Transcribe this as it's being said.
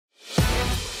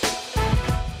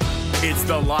It's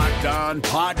the Locked On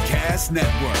Podcast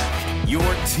Network, your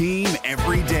team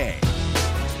every day.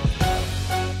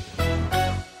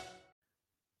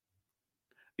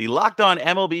 The Locked On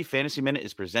MLB Fantasy Minute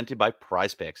is presented by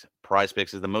Prize Picks. Prize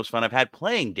Picks is the most fun I've had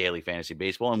playing daily fantasy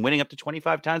baseball and winning up to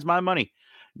 25 times my money.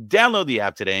 Download the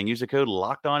app today and use the code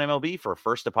LOCKEDONMLB for a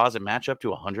first deposit match up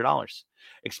to $100.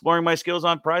 Exploring my skills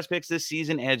on Prize Picks this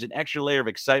season adds an extra layer of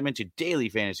excitement to daily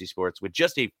fantasy sports. With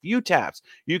just a few taps,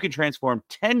 you can transform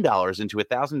 $10 into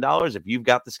 $1,000 if you've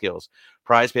got the skills.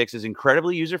 Prize Picks is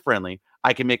incredibly user-friendly.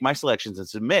 I can make my selections and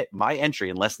submit my entry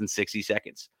in less than 60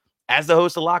 seconds. As the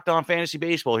host of Locked On Fantasy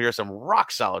Baseball, here are some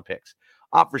rock-solid picks.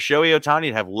 Opt for Shohei Ohtani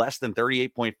to have less than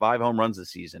 38.5 home runs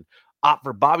this season. Opt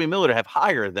for Bobby Miller to have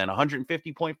higher than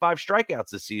 150.5 strikeouts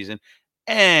this season.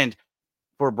 And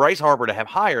for Bryce Harper to have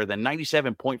higher than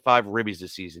 97.5 ribbies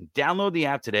this season. Download the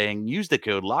app today and use the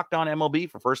code LOCKEDONMLB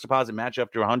for first deposit match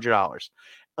up to $100.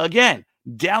 Again,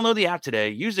 download the app today.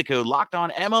 Use the code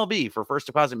LOCKEDONMLB for first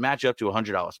deposit match up to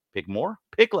 $100. Pick more,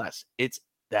 pick less. It's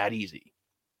that easy.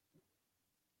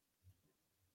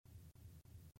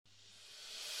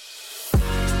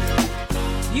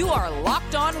 You are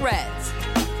Locked On Reds,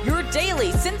 your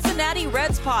daily Cincinnati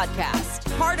Reds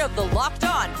podcast, part of the Locked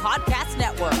On Podcast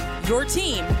Network, your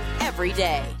team every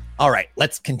day. All right,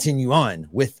 let's continue on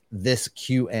with this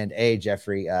Q&A,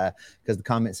 Jeffrey, because the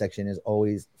comment section is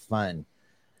always fun.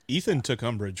 Ethan took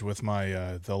umbrage with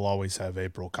my they'll always have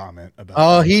April comment about.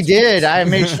 Oh, he did. I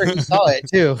made sure he saw it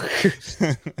too.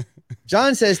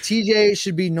 John says TJ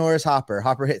should be Norris Hopper.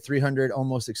 Hopper hit 300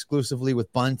 almost exclusively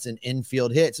with bunts and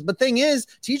infield hits. But thing is,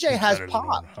 TJ has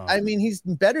pop. I mean, he's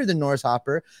better than Norris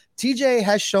Hopper. TJ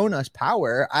has shown us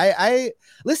power.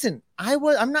 Listen.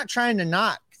 I'm not trying to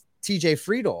knock TJ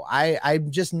Friedl.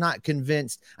 I'm just not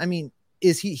convinced. I mean,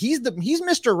 he's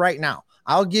Mr. Right Now.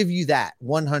 I'll give you that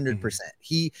 100%.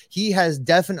 He has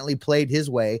definitely played his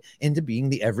way into being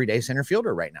the everyday center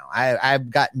fielder right now. I've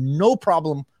got no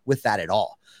problem with that at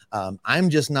all. I'm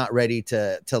just not ready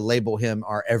to label him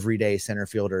our everyday center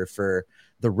fielder for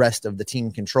the rest of the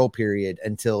team control period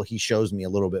until he shows me a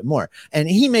little bit more. And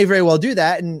he may very well do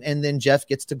that. And then Jeff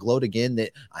gets to gloat again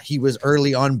that he was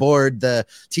early on board the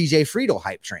TJ Friedl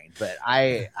hype train. But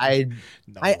I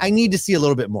need to see a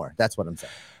little bit more. That's what I'm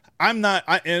saying.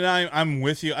 I'm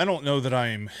with you. I don't know that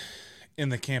I'm in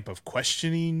the camp of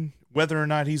questioning whether or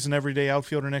not he's an everyday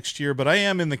outfielder next year, but I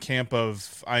am in the camp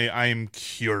of I'm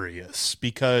curious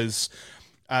because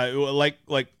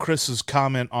like Chris's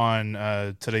comment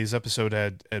on today's episode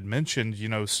had mentioned,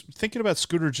 thinking about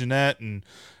Scooter Gennett and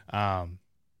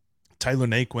Tyler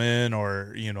Naquin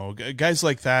or, guys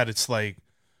like that, it's like,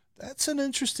 that's an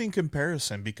interesting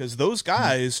comparison because those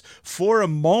guys for a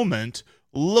moment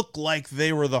look like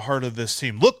they were the heart of this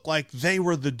team, look like they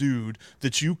were the dude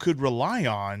that you could rely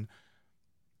on.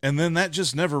 And then that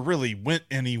just never really went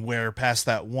anywhere past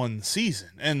that one season.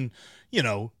 And,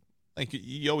 like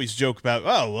you always joke about,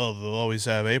 oh, well, they'll always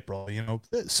have April.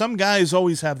 Some guys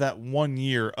always have that 1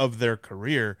 year of their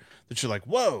career that you're like,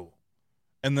 whoa.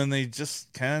 And then they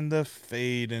just kind of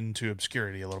fade into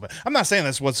obscurity a little bit. I'm not saying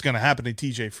that's what's going to happen to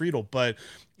TJ Friedl, but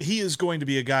he is going to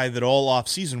be a guy that all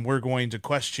offseason we're going to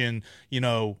question,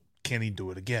 can he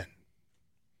do it again?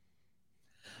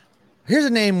 Here's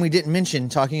a name we didn't mention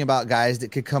talking about guys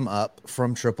that could come up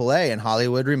from AAA, and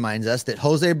Hollywood reminds us that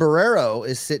Jose Barrero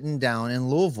is sitting down in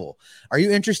Louisville. Are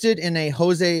you interested in a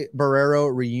Jose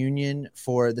Barrero reunion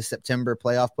for the September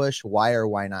playoff push? Why or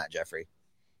why not, Jeffrey?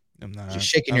 I'm not. Just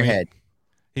shaking your head.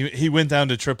 He went down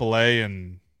to AAA,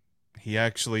 and he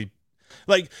actually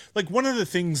like one of the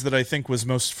things that I think was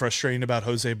most frustrating about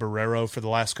Jose Barrero for the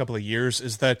last couple of years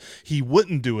is that he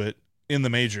wouldn't do it in the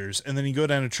majors, and then he'd go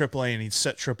down to AAA and he'd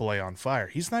set AAA on fire.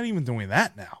 He's not even doing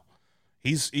that now.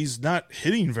 He's not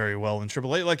hitting very well in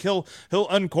AAA. Like he'll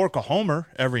uncork a homer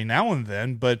every now and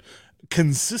then, but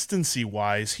consistency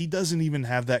wise, he doesn't even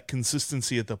have that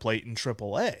consistency at the plate in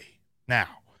AAA now.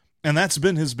 And that's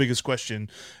been his biggest question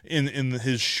in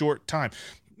his short time.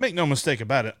 Make no mistake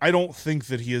about it. I don't think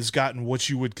that he has gotten what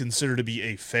you would consider to be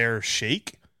a fair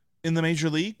shake in the major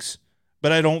leagues.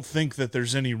 But I don't think that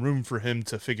there's any room for him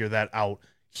to figure that out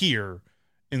here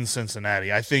in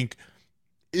Cincinnati. I think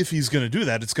if he's going to do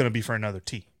that, it's going to be for another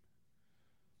team.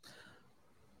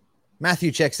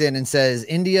 Matthew checks in and says,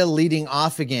 India leading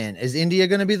off again. Is India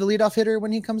going to be the leadoff hitter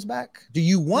when he comes back? Do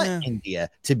you want India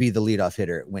to be the leadoff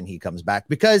hitter when he comes back?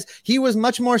 Because he was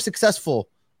much more successful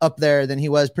up there than he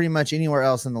was pretty much anywhere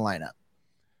else in the lineup.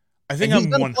 I think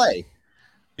I'm going to play.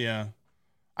 Yeah.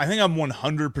 I think I'm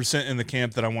 100% in the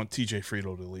camp that I want TJ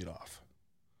Friedl to lead off.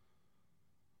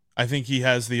 I think he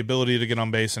has the ability to get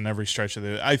on base in every stretch of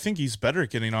I think he's better at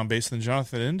getting on base than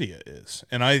Jonathan India is.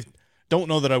 And don't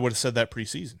know that I would have said that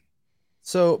preseason.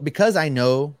 So because I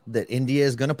know that India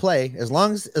is going to play, as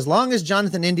long as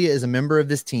Jonathan India is a member of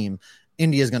this team,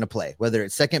 India is going to play, whether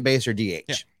it's second base or DH.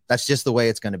 Yeah. That's just the way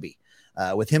it's going to be.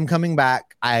 With him coming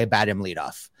back, I bat him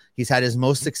leadoff. He's had his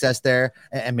most success there,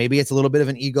 and maybe it's a little bit of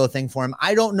an ego thing for him.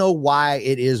 I don't know why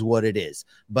it is what it is,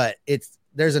 but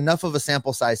there's enough of a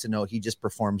sample size to know he just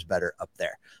performs better up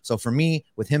there. So for me,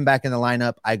 with him back in the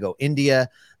lineup, I go India,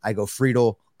 I go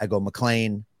Friedel, I go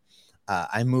McLean.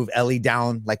 I move Ellie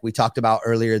down like we talked about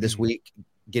earlier this week,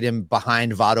 get him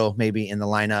behind Votto maybe in the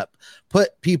lineup, put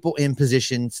people in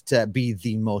positions to be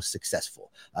the most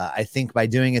successful. I think by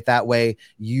doing it that way,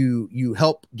 you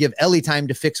help give Ellie time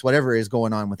to fix whatever is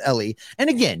going on with Ellie. And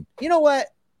again, you know what?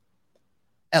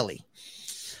 Ellie.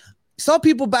 Saw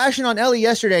people bashing on Ellie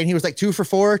yesterday, and he was like 2 for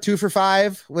 4, 2 for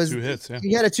 5. Was 2 hits? Yeah.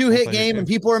 He had a 2-hit game, and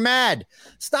people were mad.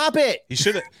 Stop it! He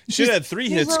should have had 3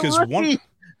 hits because one.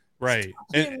 Right,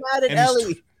 and mad at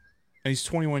Ellie. He's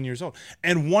 21 years old,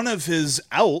 and one of his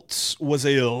outs was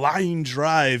a line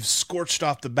drive scorched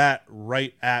off the bat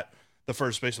right at the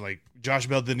first baseman. Like Josh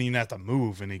Bell didn't even have to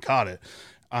move, and he caught it.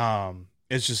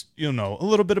 It's just a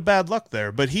little bit of bad luck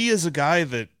there, but he is a guy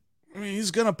that. I mean,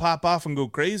 he's going to pop off and go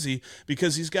crazy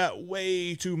because he's got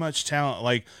way too much talent.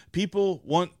 Like, people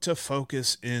want to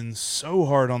focus in so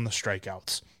hard on the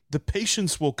strikeouts. The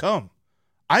patience will come.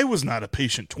 I was not a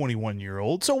patient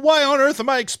 21-year-old, so why on earth am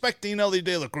I expecting Ellie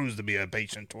De La Cruz to be a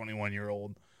patient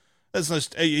 21-year-old? That's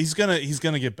just, he's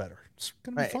gonna get better. It's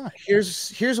gonna be fine.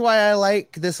 Here's why I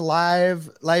like this live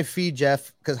feed,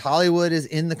 Jeff, because Hollywood is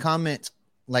in the comments.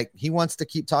 Like, he wants to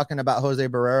keep talking about Jose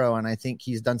Barrero, and I think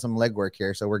he's done some legwork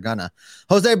here, so we're gonna.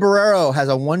 Jose Barrero has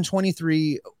a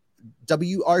 123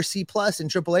 WRC plus in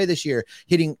AAA this year,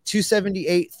 hitting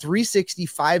 278, 360,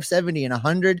 570, and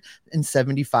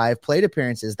 175 plate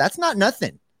appearances. That's not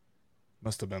nothing.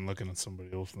 Must have been looking at somebody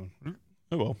else then.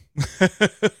 Oh well.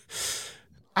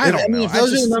 I don't know. If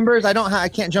those are the numbers, I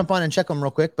can't jump on and check them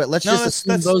real quick, but let's just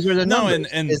assume those are the numbers.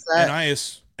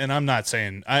 And I'm not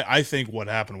saying I think what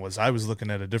happened was I was looking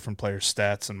at a different player's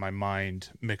stats and my mind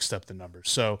mixed up the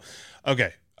numbers. So,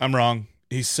 okay, I'm wrong.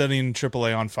 He's setting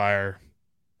AAA on fire.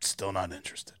 Still not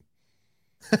interested.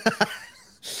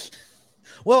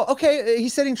 Well, okay,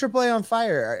 he's setting AAA on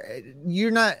fire.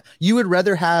 You would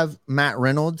rather have Matt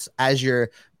Reynolds as your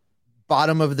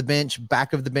bottom of the bench,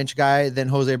 back of the bench guy than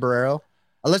Jose Barrero?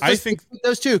 I think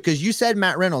those two, because you said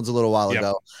Matt Reynolds a little while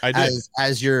ago. I did.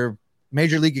 As your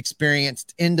major league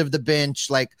experienced end of the bench,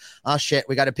 like, oh shit,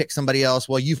 we got to pick somebody else.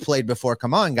 Well, you've played before.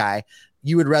 Come on, guy.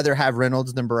 You would rather have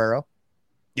Reynolds than Barrero?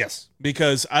 Yes,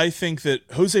 because I think that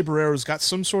Jose Barrero's got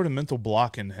some sort of mental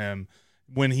block in him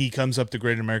when he comes up to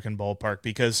Great American Ballpark,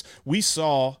 because we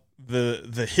saw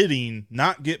the hitting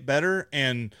not get better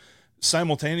and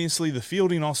simultaneously the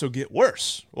fielding also get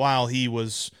worse while he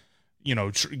was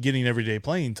getting everyday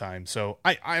playing time. So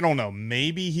I don't know.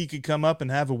 Maybe he could come up and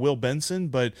have a Will Benson,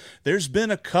 but there's been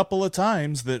a couple of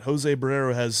times that Jose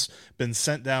Barrero has been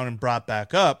sent down and brought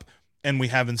back up, and we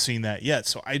haven't seen that yet.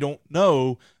 So I don't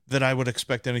know that I would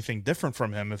expect anything different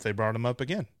from him if they brought him up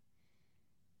again.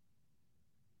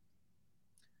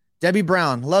 Debbie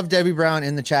Brown. Love Debbie Brown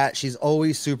in the chat. She's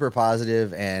always super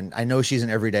positive, and I know she's an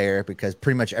everydayer because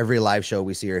pretty much every live show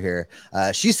we see her here.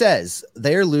 She says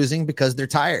they're losing because they're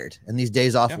tired, and these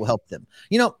days off will help them.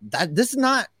 This is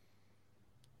not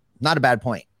a bad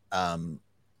point.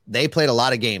 They played a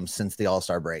lot of games since the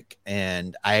All-Star break,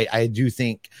 and I do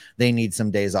think they need some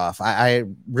days off. I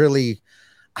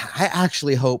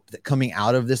actually hope that coming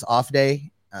out of this off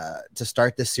day to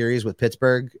start this series with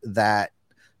Pittsburgh, that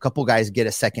couple guys get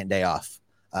a second day off.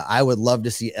 I would love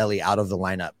to see Ellie out of the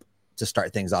lineup to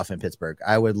start things off in Pittsburgh.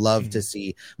 I would love to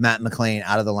see Matt McLean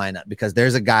out of the lineup, because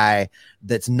there's a guy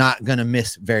that's not going to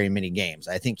miss very many games.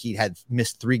 I think he had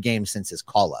missed 3 games since his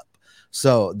call up.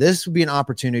 So this would be an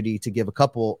opportunity to give a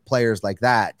couple players like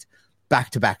that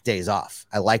back-to-back days off.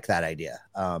 I like that idea.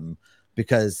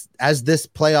 Because as this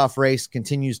playoff race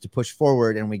continues to push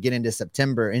forward and we get into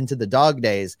September, into the dog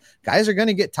days, guys are going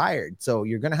to get tired. So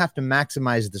you're going to have to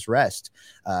maximize this rest.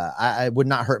 I would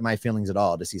not hurt my feelings at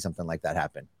all to see something like that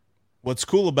happen. What's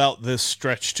cool about this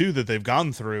stretch, too, that they've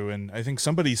gone through, and I think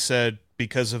somebody said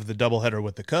because of the doubleheader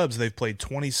with the Cubs, they've played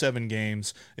 27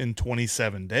 games in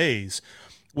 27 days.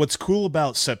 What's cool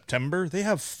about September, they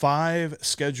have 5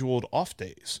 scheduled off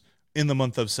days in the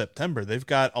month of September. They've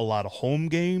got a lot of home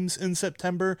games in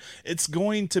September. It's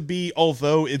going to be,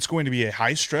 although it's going to be a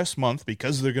high stress month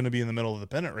because they're going to be in the middle of the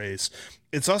pennant race,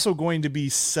 it's also going to be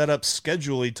set up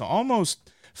schedulally to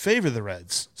almost favor the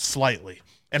Reds slightly,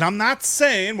 And I'm not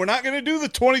saying we're not going to do the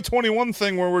 2021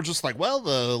 thing where we're just like, well,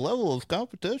 the level of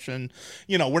competition,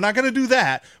 we're not going to do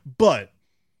that. But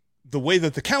the way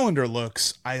that the calendar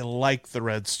looks, I like the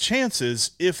Reds'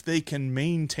 chances if they can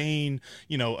maintain,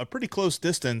 a pretty close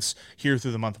distance here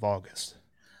through the month of August.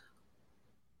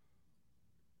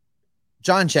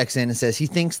 John checks in and says he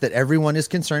thinks that everyone is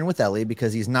concerned with Ellie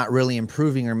because he's not really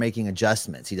improving or making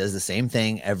adjustments. He does the same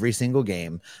thing every single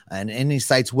game. And he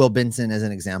cites Will Benson as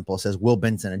an example, says Will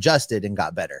Benson adjusted and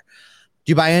got better.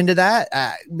 Do you buy into that?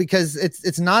 Because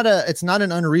it's not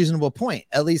an unreasonable point.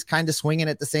 Ellie's kind of swinging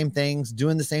at the same things,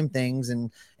 doing the same things,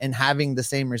 and having the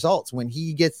same results. When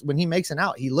he makes an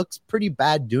out, he looks pretty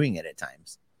bad doing it at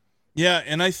times. Yeah,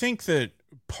 and I think that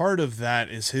part of that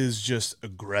is his just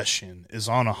aggression is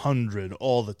on 100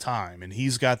 all the time, and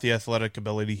he's got the athletic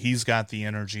ability, he's got the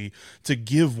energy to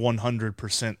give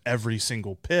 100% every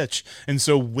single pitch, and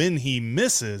so when he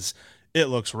misses, it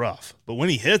looks rough. But when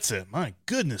he hits it, my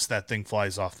goodness, that thing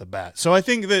flies off the bat. So I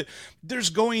think that there's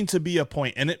going to be a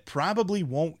point, and it probably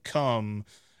won't come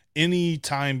any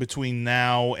time between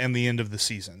now and the end of the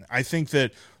season. I think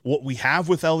that what we have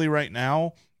with Ellie right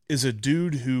now is a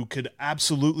dude who could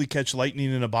absolutely catch lightning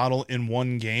in a bottle in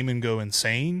one game and go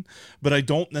insane, but I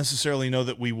don't necessarily know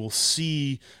that we will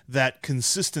see that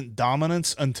consistent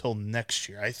dominance until next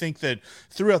year. I think that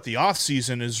throughout the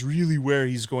offseason is really where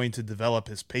he's going to develop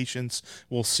his patience.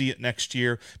 We'll see it next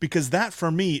year, because that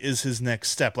for me is his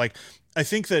next step. Like, I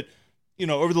think that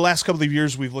over the last couple of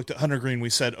years, we've looked at Hunter Green. We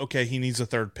said, okay, he needs a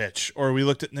third pitch. Or we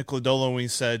looked at Nick Lodolo and we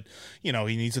said, he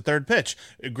needs a third pitch.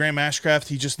 Graham Ashcraft,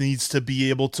 he just needs to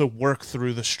be able to work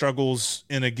through the struggles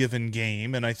in a given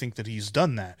game. And I think that he's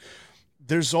done that.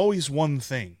 There's always one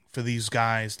thing for these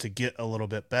guys to get a little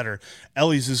bit better.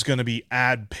 Ellie's is going to be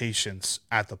add patience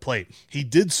at the plate. He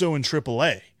did so in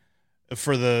AAA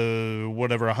for the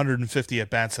 150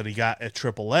 at-bats that he got at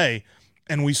AAA.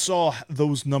 And we saw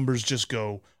those numbers just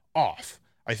go off.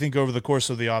 I think over the course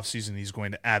of the offseason, he's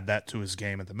going to add that to his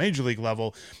game at the major league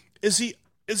level. Is he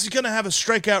going to have a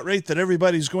strikeout rate that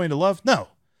everybody's going to love? No.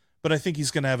 But I think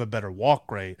he's going to have a better walk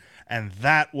rate, and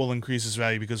that will increase his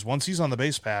value, because once he's on the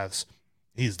base paths,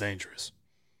 he's dangerous.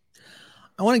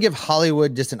 I want to give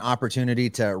Hollywood just an opportunity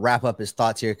to wrap up his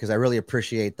thoughts here, because I really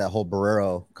appreciate the whole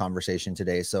Barrero conversation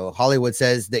today. So Hollywood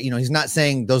says that, he's not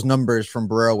saying those numbers from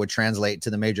Barrero would translate to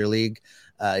the major league.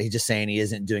 He's just saying he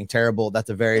isn't doing terrible.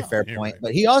 That's a very fair point. Right.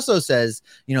 But he also says,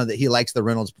 that he likes the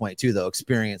Reynolds point too, though.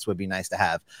 Experience would be nice to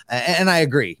have. And I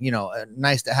agree,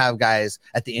 nice to have guys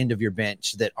at the end of your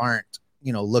bench that aren't,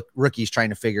 rookies trying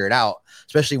to figure it out,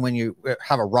 especially when you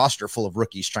have a roster full of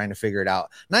rookies trying to figure it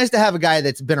out. Nice to have a guy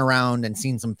that's been around and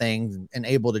seen some things and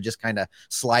able to just kind of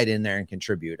slide in there and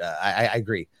contribute. I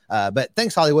agree. But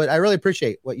thanks, Hollywood. I really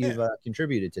appreciate what you've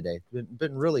contributed today.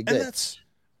 Been really good.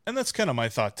 And that's kind of my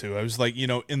thought too. I was like,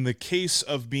 in the case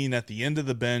of being at the end of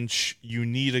the bench, you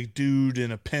need a dude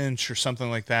in a pinch or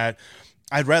something like that.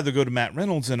 I'd rather go to Matt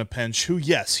Reynolds in a pinch, who,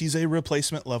 yes, he's a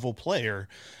replacement level player,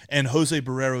 and Jose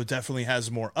Barrero definitely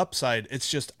has more upside. It's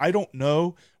just, I don't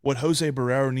know what Jose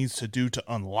Barrero needs to do to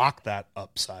unlock that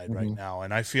upside right now.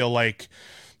 And I feel like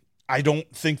I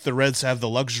don't think the Reds have the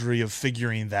luxury of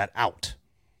figuring that out.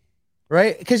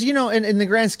 Right. Because, in the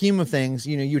grand scheme of things,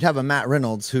 you'd have a Matt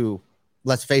Reynolds who,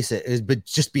 let's face it, but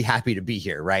just be happy to be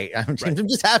here, right? I'm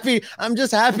just happy. I'm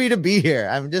just happy to be here.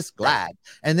 I'm just glad. Right.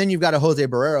 And then you've got a Jose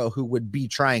Barrero who would be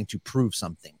trying to prove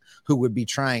something, who would be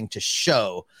trying to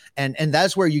show. And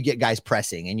that's where you get guys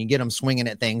pressing and you get them swinging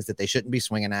at things that they shouldn't be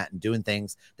swinging at and doing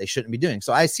things they shouldn't be doing.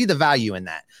 So I see the value in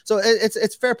that. So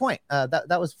it's fair point.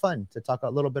 That was fun to talk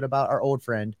a little bit about our old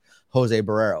friend, Jose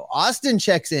Barrero. Austin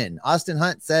checks in. Austin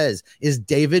Hunt says, is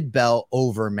David Bell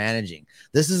over managing?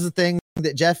 This is the thing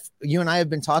that Jeff, you and I have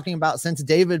been talking about since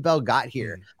David Bell got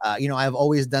here. I've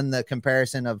always done the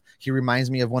comparison of, he reminds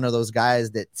me of one of those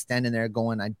guys that standing there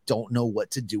going, I don't know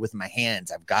what to do with my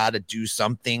hands. I've got to do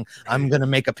something. I'm going to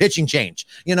make a pitching change,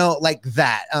 like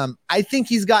that. I think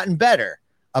he's gotten better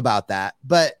about that,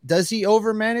 but does he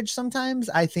overmanage sometimes?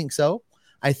 I think so.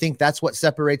 I think that's what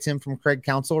separates him from Craig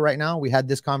Counsell right now. We had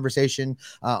this conversation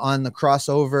on the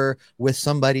crossover with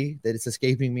somebody that it's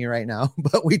escaping me right now,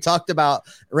 but we talked about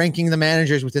ranking the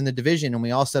managers within the division, and we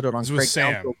all settled on Craig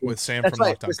Counsell. With Sam that's from right,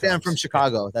 Locked On with Sam Cubs. from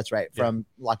Chicago. That's right, from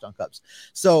Locked On Cubs.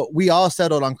 So we all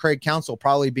settled on Craig Counsell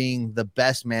probably being the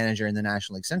best manager in the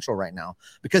National League Central right now,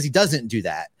 because he doesn't do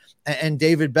that. And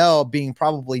David Bell being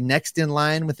probably next in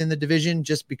line within the division,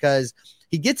 just because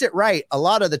he gets it right a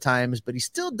lot of the times, but he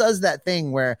still does that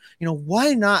thing where,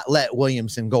 why not let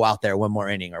Williamson go out there one more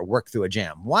inning or work through a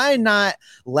jam? Why not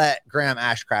let Graham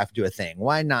Ashcraft do a thing?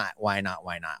 Why not?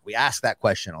 We ask that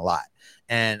question a lot.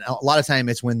 And a lot of time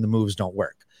it's when the moves don't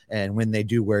work. And when they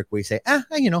do work, we say,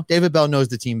 David Bell knows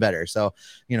the team better. So,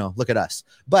 look at us.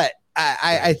 But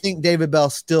I think David Bell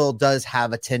still does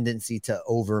have a tendency to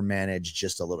overmanage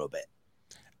just a little bit.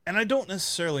 And I don't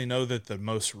necessarily know that the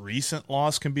most recent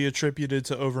loss can be attributed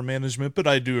to overmanagement, but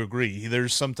I do agree.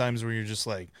 There's sometimes where you're just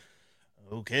like,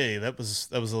 okay, that was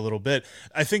a little bit.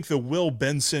 I think the Will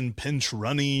Benson pinch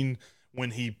running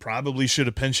when he probably should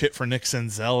have pinch hit for Nick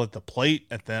Senzel at the plate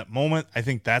at that moment, I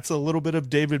think that's a little bit of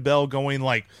David Bell going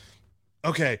like,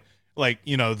 okay, like,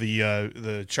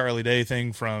 the Charlie Day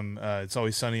thing from It's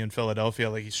Always Sunny in Philadelphia.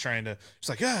 Like he's trying to, it's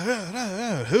like,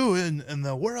 who in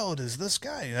the world is this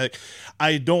guy? Like,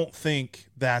 I don't think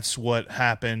that's what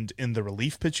happened in the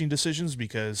relief pitching decisions,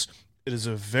 because it is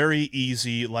a very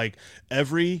easy, like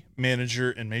every manager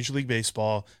in Major League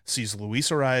Baseball sees Luis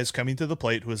Arraez coming to the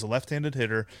plate, who is a left-handed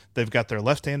hitter. They've got their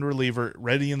left-hand reliever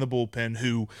ready in the bullpen,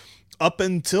 who up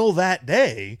until that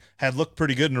day had looked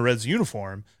pretty good in a Reds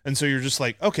uniform. And so you're just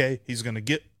like, okay, he's going to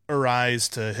get Arraez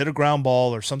to hit a ground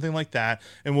ball or something like that,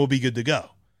 and we'll be good to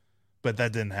go. But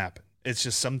that didn't happen. It's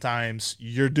just sometimes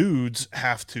your dudes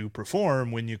have to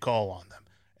perform when you call on them.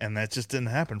 And that just didn't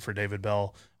happen for David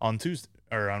Bell on Tuesday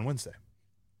or on Wednesday.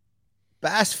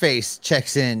 Bassface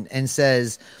checks in and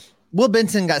says, Will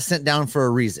Benson got sent down for a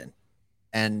reason,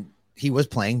 and he was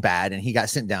playing bad, and he got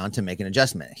sent down to make an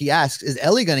adjustment. He asks, is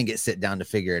Ellie going to get sit down to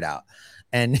figure it out?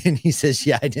 And he says,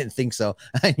 yeah, I didn't think so.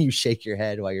 And you shake your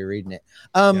head while you're reading it.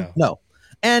 No.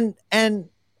 And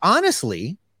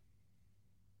honestly,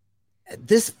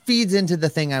 this feeds into the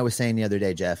thing I was saying the other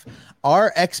day, Jeff.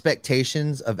 Our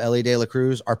expectations of Ellie De La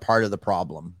Cruz are part of the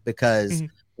problem, because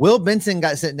Will Benson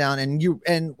got sent down,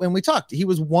 and when we talked, he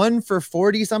was 1 for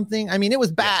 40 something. I mean, it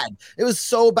was bad. It was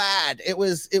so bad. It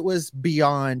was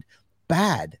beyond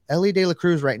bad. Ellie De La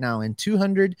Cruz right now in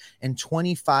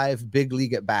 225 big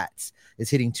league at bats is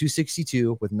hitting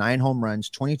 262 with 9 home runs,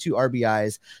 22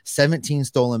 RBIs, 17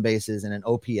 stolen bases, and an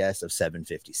OPS of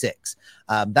 756.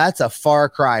 That's a far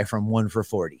cry from 1 for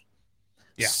 40.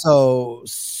 Yeah. So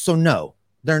no,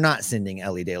 they're not sending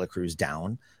Ellie De La Cruz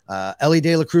down. Ellie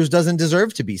De La Cruz doesn't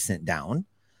deserve to be sent down.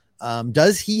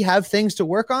 Does he have things to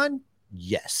work on?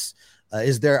 Yes.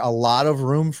 Is there a lot of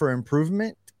room for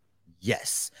improvement?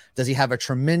 Yes. Does he have a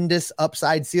tremendous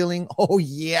upside ceiling? Oh,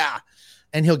 yeah.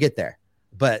 And he'll get there.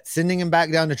 But sending him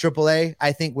back down to AAA,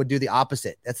 I think, would do the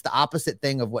opposite. That's the opposite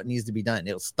thing of what needs to be done.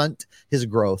 It'll stunt his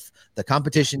growth. The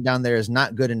competition down there is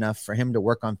not good enough for him to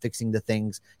work on fixing the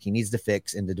things he needs to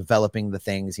fix and to developing the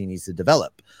things he needs to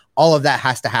develop. All of that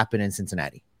has to happen in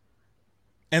Cincinnati.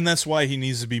 And that's why he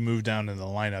needs to be moved down in the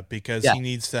lineup, because he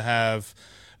needs to have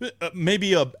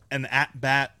maybe an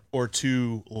at-bat or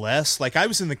two less. Like, I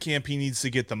was in the camp, he needs to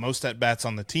get the most at-bats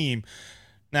on the team.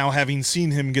 Now, having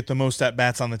seen him get the most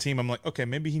at-bats on the team, I'm like, okay,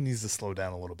 maybe he needs to slow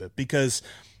down a little bit, because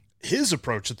his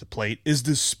approach at the plate is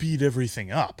to speed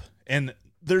everything up. And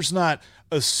there's not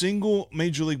a single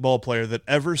Major League ball player that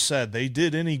ever said they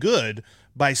did any good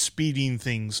by speeding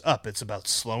things up. It's about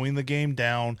slowing the game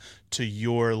down to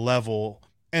your level.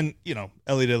 And,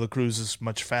 Ellie De La Cruz is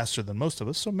much faster than most of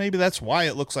us, so maybe that's why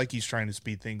it looks like he's trying to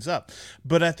speed things up.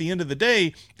 But at the end of the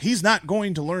day, he's not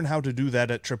going to learn how to do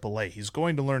that at AAA. He's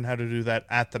going to learn how to do that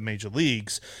at the major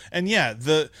leagues. And yeah,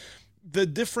 the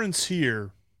difference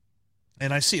here,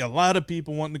 and I see a lot of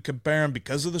people wanting to compare him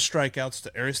because of the strikeouts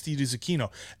to Aristides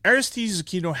Aquino. Aristides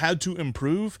Aquino had to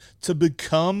improve to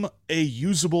become a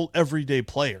usable everyday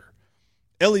player.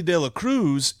 Ellie De La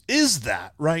Cruz is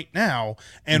that right now,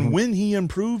 and when he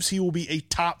improves, he will be a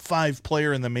top 5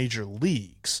 player in the major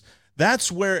leagues.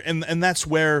 That's where, and that's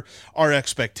where our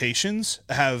expectations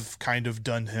have kind of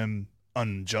done him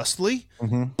unjustly,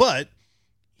 but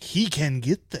he can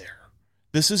get there.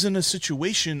 This isn't a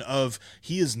situation of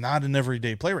he is not an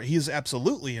everyday player. He is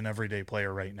absolutely an everyday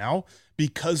player right now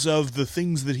because of the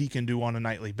things that he can do on a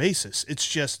nightly basis. It's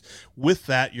just with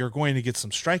that, you're going to get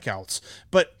some strikeouts,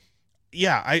 but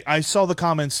yeah, I saw the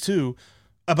comments too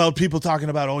about people talking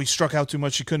about, he struck out too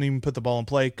much. He couldn't even put the ball in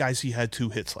play. Guys, he had 2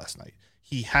 hits last night.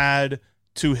 He had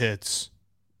 2 hits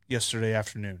yesterday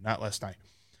afternoon, not last night.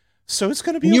 So it's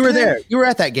going to be You were there. You were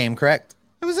at that game, correct?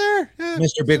 I was there. Yeah.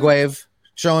 Mr. Big Wave,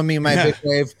 showing me my big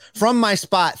wave from my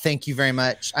spot. Thank you very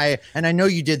much. I know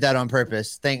you did that on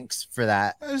purpose. Thanks for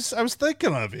that. I was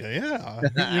thinking of you.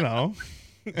 Yeah.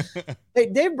 Hey,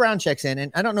 Dave Brown checks in,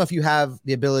 and I don't know if you have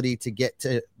the ability to get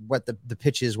to what the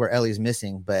pitches where Ellie's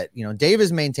missing, but Dave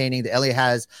is maintaining that Ellie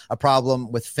has a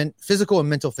problem with physical and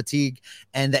mental fatigue,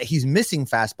 and that he's missing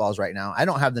fastballs right now. I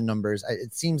don't have the numbers.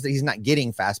 It seems that he's not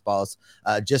getting fastballs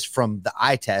just from the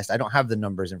eye test. I don't have the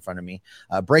numbers in front of me.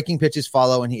 Breaking pitches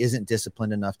follow, and he isn't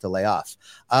disciplined enough to lay off.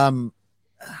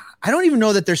 I don't even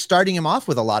know that they're starting him off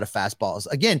with a lot of fastballs.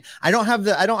 Again, I don't have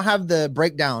the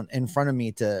breakdown in front of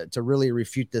me to really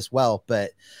refute this well,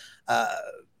 but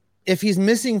if he's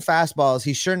missing fastballs,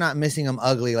 he's sure not missing them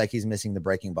ugly like he's missing the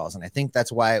breaking balls. And I think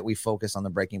that's why we focus on the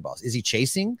breaking balls. Is he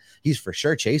chasing? He's for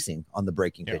sure chasing on the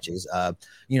breaking pitches.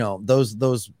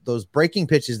 Those breaking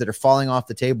pitches that are falling off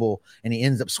the table and he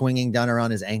ends up swinging down around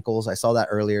his ankles. I saw that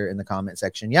earlier in the comment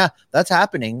section. Yeah, that's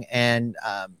happening. And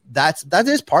that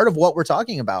is part of what we're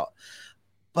talking about.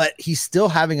 But he's still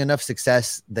having enough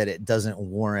success that it doesn't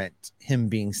warrant him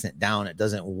being sent down. It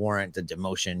doesn't warrant a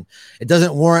demotion. It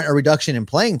doesn't warrant a reduction in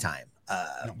playing time.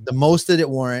 The most that it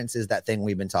warrants is that thing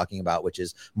we've been talking about, which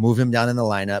is move him down in the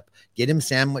lineup, get him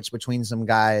sandwiched between some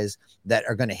guys that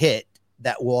are going to hit,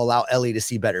 that will allow Ellie to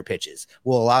see better pitches,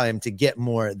 will allow him to get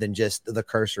more than just the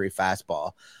cursory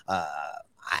fastball.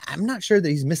 I'm not sure that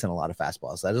he's missing a lot of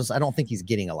fastballs. I don't think he's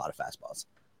getting a lot of fastballs.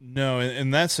 No,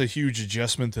 and that's a huge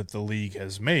adjustment that the league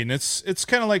has made. And it's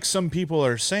kind of like some people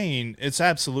are saying, it's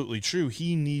absolutely true.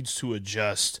 He needs to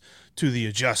adjust to the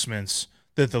adjustments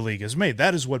that the league has made.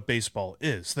 That is what baseball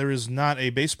is. There is not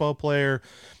a baseball player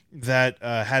that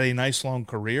had a nice long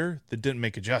career that didn't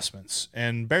make adjustments.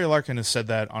 And Barry Larkin has said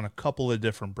that on a couple of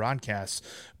different broadcasts.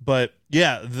 But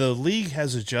yeah, the league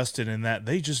has adjusted in that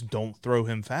they just don't throw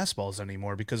him fastballs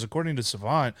anymore, because according to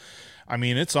Savant, I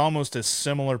mean, it's almost a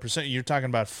similar percent. You're talking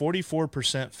about 44%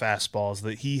 fastballs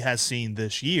that he has seen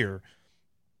this year,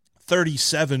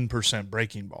 37%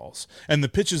 breaking balls. And the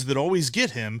pitches that always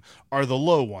get him are the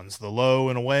low ones, the low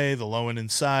and away, the low and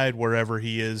inside, wherever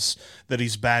he is that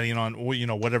he's batting on,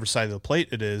 whatever side of the plate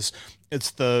it is.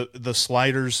 It's the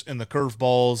sliders and the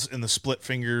curveballs and the split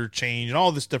finger change and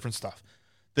all this different stuff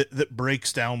that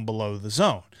breaks down below the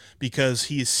zone, because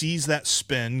he sees that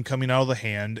spin coming out of the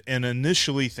hand and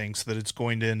initially thinks that it's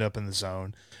going to end up in the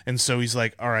zone. And so he's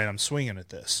like, all right, I'm swinging at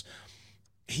this.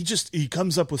 He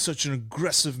comes up with such an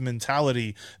aggressive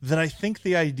mentality that I think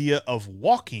the idea of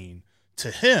walking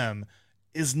to him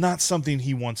is not something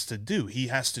he wants to do. He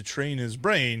has to train his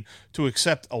brain to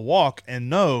accept a walk and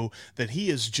know that he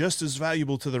is just as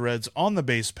valuable to the Reds on the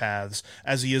base paths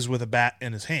as he is with a bat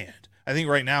in his hand. I think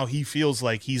right now he feels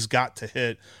like he's got to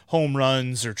hit home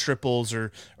runs or triples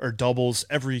or doubles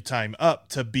every time up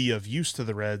to be of use to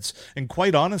the Reds. And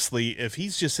quite honestly, if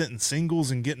he's just hitting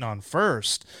singles and getting on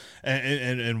first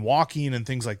and walking and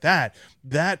things like that,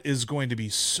 that is going to be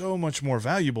so much more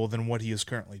valuable than what he is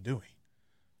currently doing.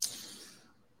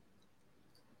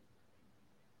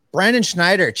 Brandon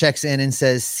Schneider checks in and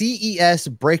says CES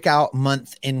breakout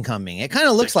month incoming. It kind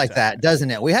of looks like that,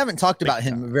 doesn't it? We haven't talked about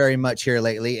him very much here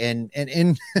lately. And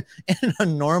in a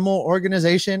normal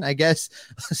organization, I guess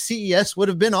CES would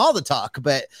have been all the talk.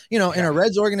 But, in a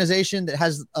Reds organization that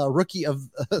has a rookie of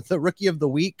the rookie of the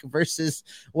week versus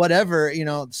whatever,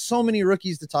 so many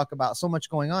rookies to talk about, so much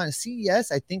going on. CES,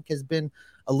 I think, has been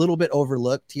a little bit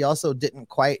overlooked. He also didn't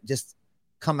quite just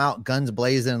come out guns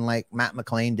blazing like Matt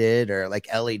McClain did or like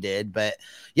Ellie did. But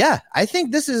yeah, I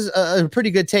think this is a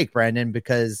pretty good take, Brandon,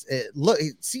 because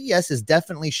CES is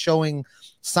definitely showing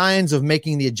signs of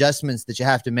making the adjustments that you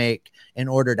have to make in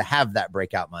order to have that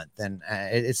breakout month. And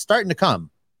it's starting to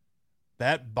come.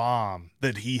 That bomb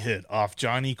that he hit off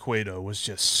Johnny Cueto was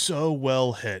just so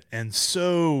well hit and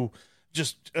so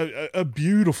just a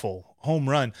beautiful home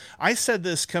run. I said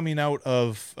this coming out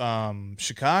of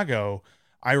Chicago.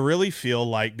 I really feel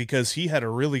like, because he had a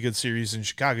really good series in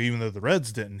Chicago, even though the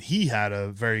Reds didn't, he had a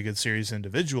very good series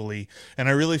individually. And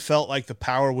I really felt like the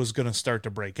power was going to start to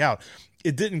break out.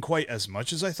 It didn't quite as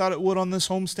much as I thought it would on this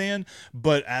homestand,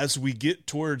 but as we get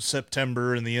towards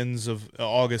September and the ends of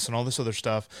August and all this other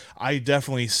stuff, I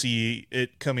definitely see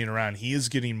it coming around. He is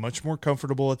getting much more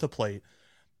comfortable at the plate.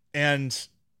 And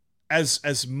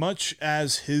as much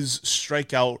as his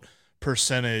strikeout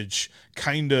percentage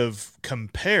kind of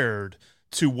compared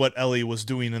to what Ellie was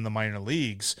doing in the minor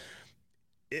leagues,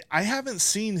 I haven't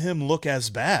seen him look as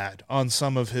bad on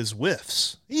some of his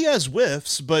whiffs. He has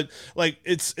whiffs, but like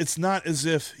it's not as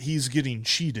if he's getting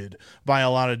cheated by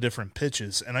a lot of different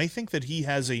pitches. And I think that he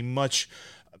has a much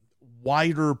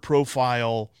wider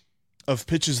profile of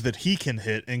pitches that he can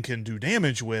hit and can do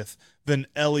damage with than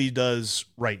Ellie does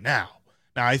right now.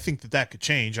 Now, I think that could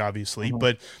change, obviously,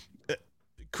 but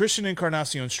Christian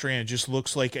Encarnacion Strand just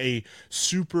looks like a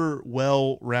super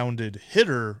well-rounded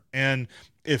hitter. And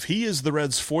if he is the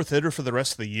Reds' fourth hitter for the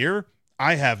rest of the year,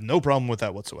 I have no problem with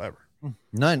that whatsoever.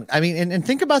 None. I mean, and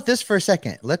think about this for a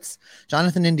second.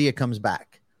 Jonathan India comes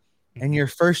back and your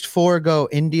first four go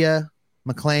India,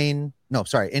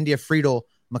 Friedel,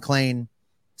 McClain,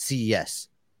 CES.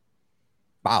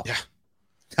 Wow. Yeah.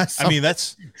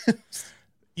 That's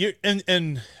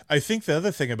And I think the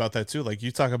other thing about that too, like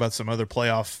you talk about some other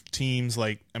playoff teams,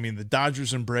 like I mean the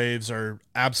Dodgers and Braves are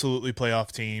absolutely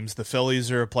playoff teams. The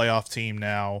Phillies are a playoff team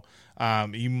now.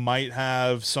 You might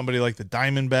have somebody like the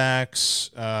Diamondbacks,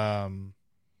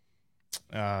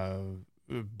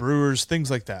 Brewers, things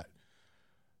like that.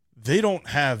 They don't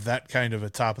have that kind of a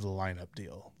top of the lineup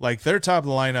deal. Like their top of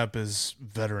the lineup is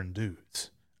veteran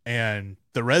dudes. And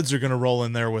the Reds are going to roll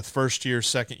in there with first year,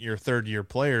 second year, third year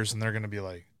players. And they're going to be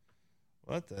like,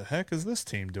 what the heck is this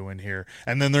team doing here?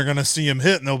 And then they're going to see him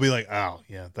hit and they'll be like, oh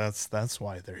yeah, that's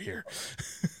why they're here.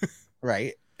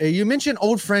 Right. You mentioned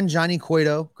old friend Johnny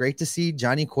Cueto. Great to see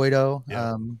Johnny Cueto.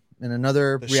 Yeah. In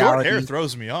another the reality. Short hair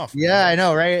throws me off. Yeah, man. I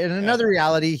know, right? In another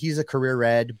reality, he's a career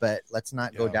Red, but let's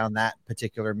not go Yeah. down that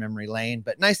particular memory lane.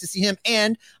 But nice to see him.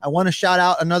 And I want to shout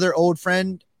out another old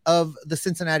friend of the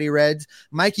Cincinnati Reds,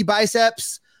 Mikey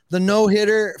Biceps, the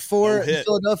no-hitter for the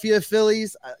Philadelphia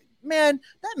Phillies. Man,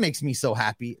 that makes me so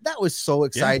happy. That was so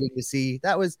exciting to see.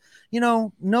 That was,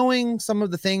 knowing some of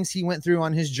the things he went through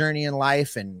on his journey in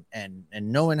life and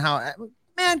knowing how,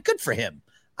 man, good for him.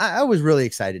 I was really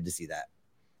excited to see that.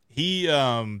 He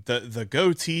the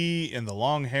goatee and the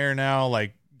long hair now,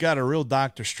 like, got a real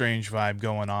Doctor Strange vibe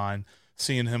going on,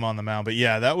 seeing him on the mound. But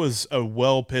yeah, that was a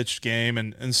well-pitched game,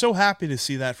 and so happy to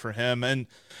see that for him. And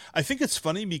I think it's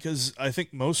funny because I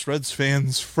think most Reds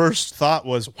fans' first thought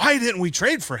was, why didn't we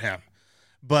trade for him?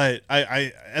 But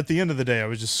I at the end of the day, I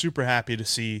was just super happy to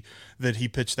see that he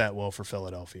pitched that well for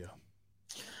Philadelphia.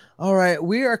 All right,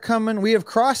 we have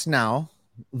crossed now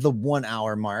the 1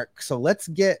 hour mark. So let's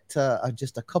get to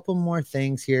just a couple more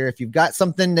things here. If you've got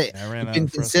something that you've been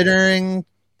considering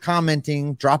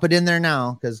commenting, drop it in there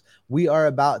now because we are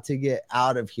about to get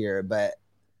out of here. But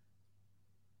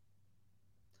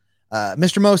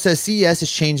Mr. Mo says CES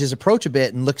has changed his approach a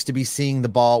bit and looks to be seeing the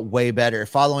ball way better.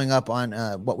 Following up on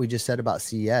what we just said about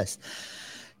CES.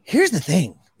 Here's the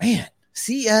thing, man.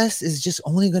 CES is just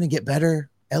only going to get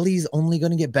better. Ellie's only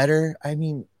going to get better. I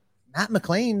mean, Matt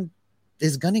McLean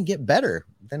is going to get better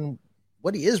than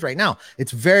what he is right now.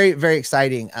 It's very, very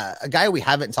exciting. A guy we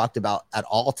haven't talked about at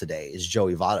all today is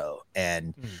Joey Votto.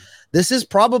 And this is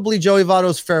probably Joey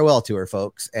Votto's farewell tour,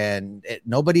 folks. And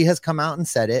nobody has come out and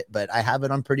said it, but I have it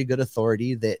on pretty good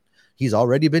authority that he's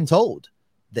already been told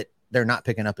that they're not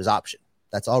picking up his option.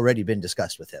 That's already been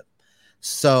discussed with him.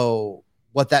 So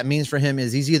what that means for him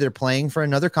is he's either playing for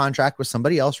another contract with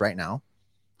somebody else right now,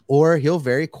 or he'll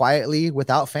very quietly,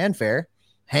 without fanfare,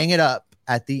 hang it up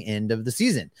at the end of the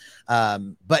season.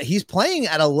 But he's playing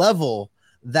at a level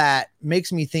that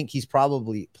makes me think he's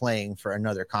probably playing for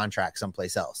another contract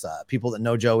someplace else. People that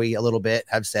know Joey a little bit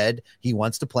have said he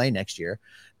wants to play next year.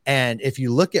 And if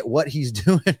you look at what he's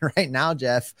doing right now,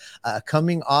 Jeff,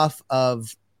 coming off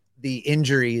of the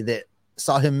injury that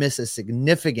saw him miss a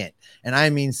significant, and I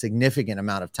mean significant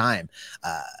amount of time,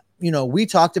 we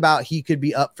talked about he could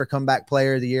be up for comeback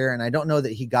player of the year. And I don't know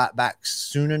that he got back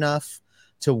soon enough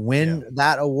to win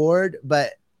that award,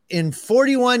 but in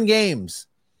 41 games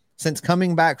since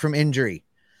coming back from injury,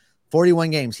 41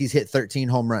 games, he's hit 13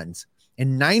 home runs.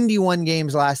 In 91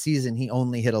 games last season, he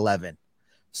only hit 11.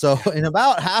 So in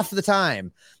about half the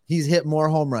time, he's hit more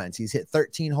home runs. He's hit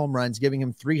 13 home runs, giving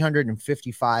him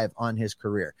 355 on his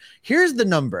career. Here's the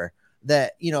number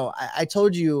that, I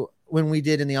told you when we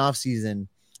did in the offseason,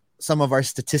 some of our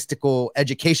statistical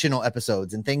educational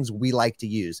episodes and things we like to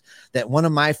use, that one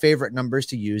of my favorite numbers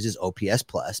to use is OPS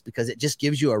plus, because it just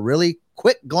gives you a really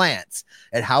quick glance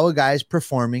at how a guy's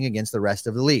performing against the rest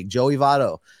of the league. Joey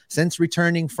Votto, since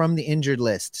returning from the injured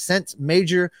list, since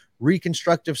major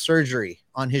reconstructive surgery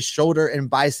on his shoulder and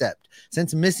bicep,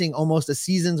 since missing almost a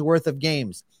season's worth of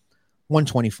games,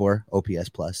 124 OPS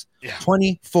plus,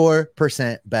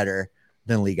 24% better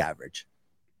than league average.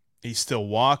 He's still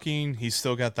walking. He's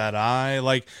still got that eye.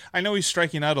 Like, I know he's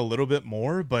striking out a little bit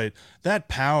more, but that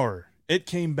power, it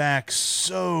came back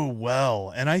so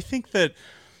well. And I think that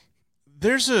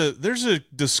there's a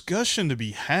discussion to be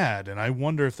had, and I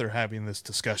wonder if they're having this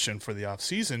discussion for the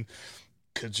offseason.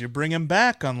 Could you bring him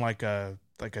back on like a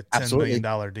 $10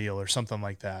 million deal or something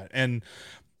like that? And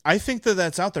I think that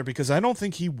that's out there because I don't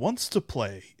think he wants to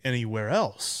play anywhere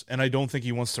else, and I don't think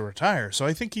he wants to retire. So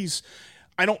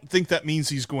I don't think that means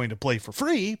he's going to play for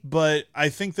free, but I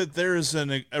think that there is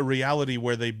a reality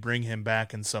where they bring him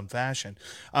back in some fashion.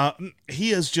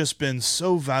 He has just been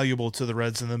so valuable to the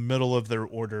Reds in the middle of their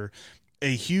order,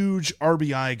 a huge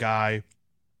RBI guy,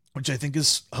 which I think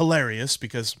is hilarious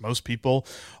because most people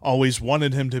always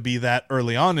wanted him to be that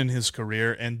early on in his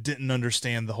career and didn't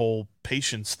understand the whole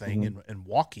patience thing and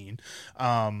walking.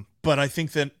 But I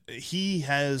think that he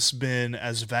has been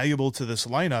as valuable to this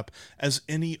lineup as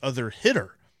any other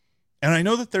hitter. And I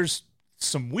know that there's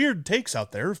some weird takes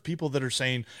out there of people that are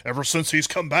saying, ever since he's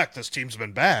come back, this team's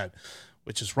been bad,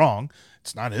 which is wrong.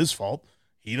 It's not his fault.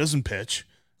 He doesn't pitch.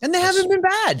 And they haven't been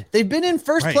bad. They've been in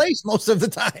first place most of the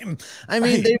time. I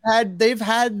mean, they've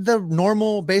had the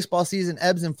normal baseball season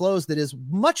ebbs and flows that is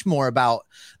much more about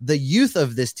the youth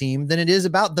of this team than it is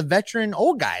about the veteran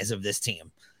old guys of this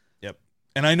team. Yep.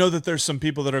 And I know that there's some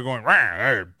people that are going,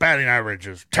 their batting average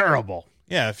is terrible.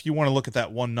 Yeah, if you want to look at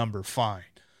that one number, fine.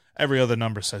 Every other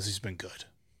number says he's been good.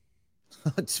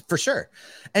 For sure.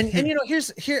 And you know,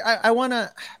 I want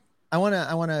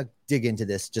to dig into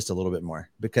this just a little bit more,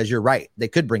 because you're right. They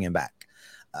could bring him back.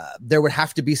 There would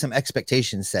have to be some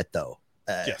expectations set, though.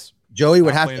 Yes. Joey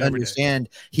would have to understand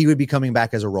he would be coming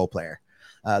back as a role player.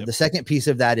 The second piece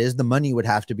of that is the money would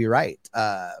have to be right.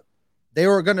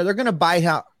 They're going to buy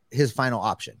out his final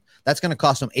option. That's going to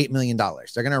cost them $8 million.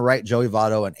 They're going to write Joey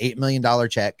Votto an $8 million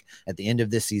check at the end of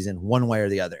this season, one way or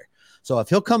the other. So if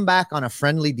he'll come back on a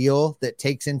friendly deal that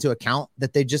takes into account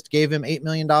that they just gave him $8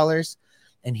 million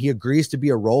and he agrees to be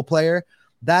a role player,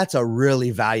 that's a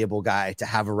really valuable guy to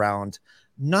have around,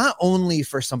 not only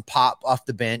for some pop off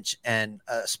the bench and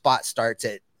spot starts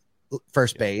at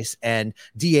first base and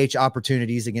DH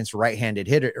opportunities against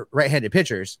right-handed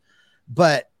pitchers,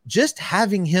 but just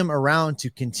having him around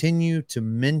to continue to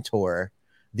mentor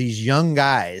these young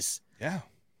guys. Yeah.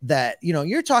 That, you know,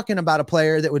 you're talking about a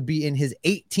player that would be in his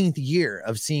 18th year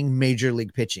of seeing major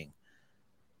league pitching.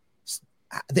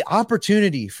 The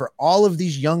opportunity for all of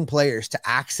these young players to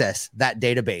access that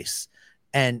database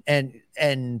and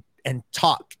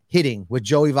talk hitting with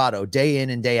Joey Votto day in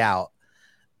and day out.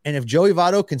 And if Joey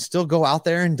Votto can still go out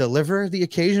there and deliver the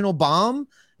occasional bomb,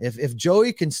 if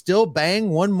Joey can still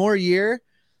bang one more year,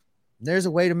 there's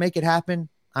a way to make it happen.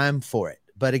 I'm for it.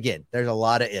 But again, there's a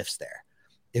lot of ifs there.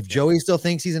 If Joey still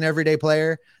thinks he's an everyday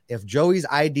player, if Joey's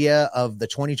idea of the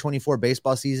 2024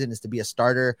 baseball season is to be a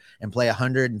starter and play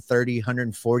 130,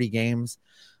 140 games,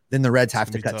 then the Reds have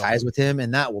to cut ties with him,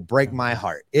 and that will break my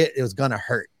heart. It was going to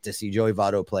hurt to see Joey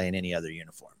Votto play in any other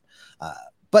uniform.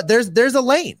 But there's a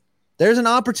lane. There's an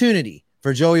opportunity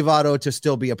for Joey Votto to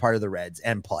still be a part of the Reds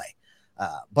and play.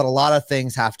 But a lot of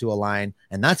things have to align,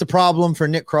 and that's a problem for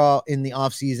Nick Krall in the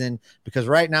offseason, because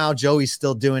right now Joey's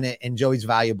still doing it, and Joey's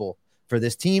valuable for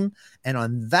this team. And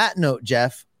on that note,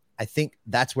 Jeff, I think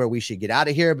that's where we should get out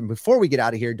of here. But before we get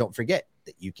out of here, don't forget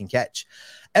that you can catch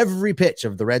every pitch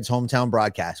of the Reds hometown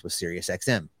broadcast with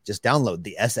SiriusXM. Just download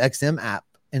the SXM app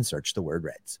and search the word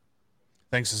Reds.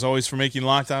 Thanks as always for making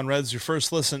Locked On Reds your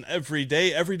first listen every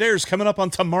day. Every day is coming up on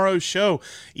tomorrow's show.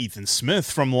 Ethan Smith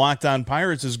from Locked On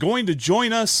Pirates is going to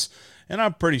join us, and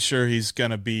I'm pretty sure he's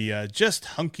going to be just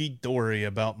hunky-dory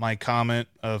about my comment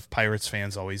of Pirates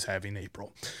fans always having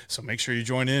April. So make sure you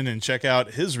join in and check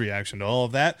out his reaction to all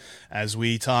of that as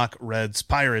we talk Reds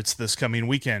Pirates this coming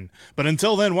weekend. But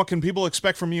until then, what can people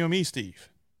expect from you and me, Steve?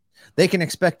 They can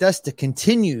expect us to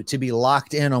continue to be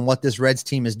locked in on what this Reds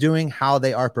team is doing, how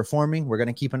they are performing. We're going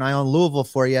to keep an eye on Louisville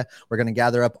for you. We're going to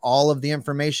gather up all of the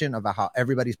information about how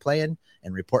everybody's playing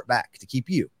and report back to keep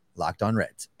you locked on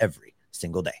Reds every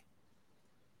single day.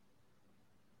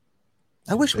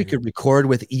 I wish we could record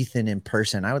with Ethan in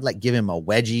person. I would give him a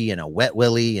wedgie and a wet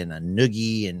willy and a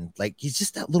noogie, and he's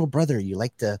just that little brother you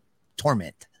like to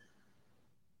torment.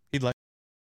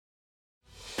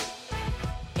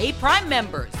 Hey, Prime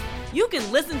members, you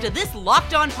can listen to this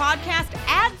Locked On podcast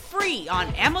ad-free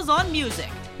on Amazon Music.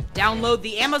 Download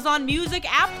the Amazon Music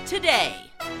app today.